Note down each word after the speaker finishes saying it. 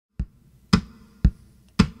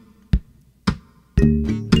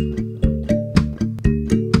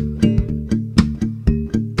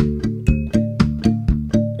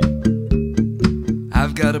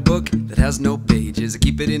book that has no pages. I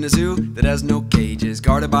keep it in a zoo that has no cages.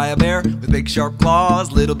 Guarded by a bear with big sharp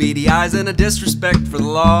claws, little beady eyes, and a disrespect for the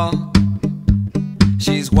law.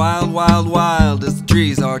 She's wild, wild, wild as the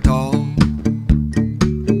trees are tall.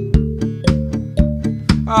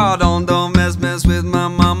 Oh, don't mess with my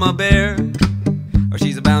mama bear, or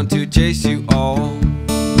she's bound to chase you all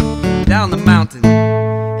down the mountain.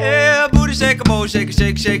 Yeah, booty shake a bowl, shake a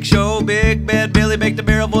shake, shake, show. Big bad Billy baked a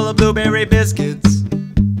barrel full of blueberry biscuits.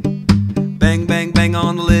 Bang, bang, bang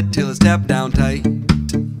on the lid till it's tapped down tight.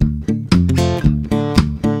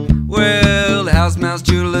 Well, the house mouse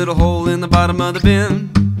chewed a little hole in the bottom of the bin.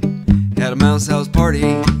 Had a mouse house party.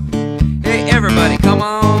 Hey, everybody, come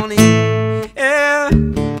on in. Yeah.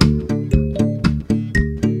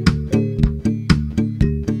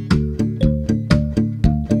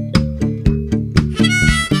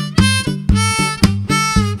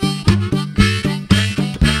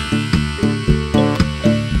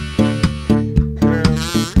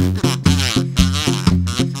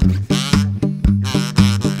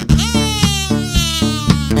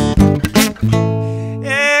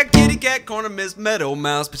 Corner Miss Meadow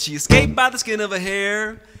Mouse, but she escaped by the skin of a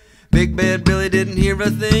hair. Big bad Billy didn't hear a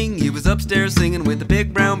thing. He was upstairs singing with the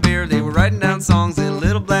big brown bear. They were writing down songs in a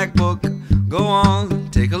little black book. Go on,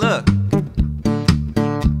 take a look.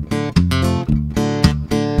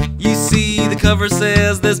 You see, the cover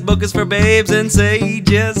says this book is for babes and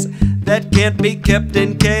sages that can't be kept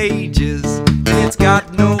in cages.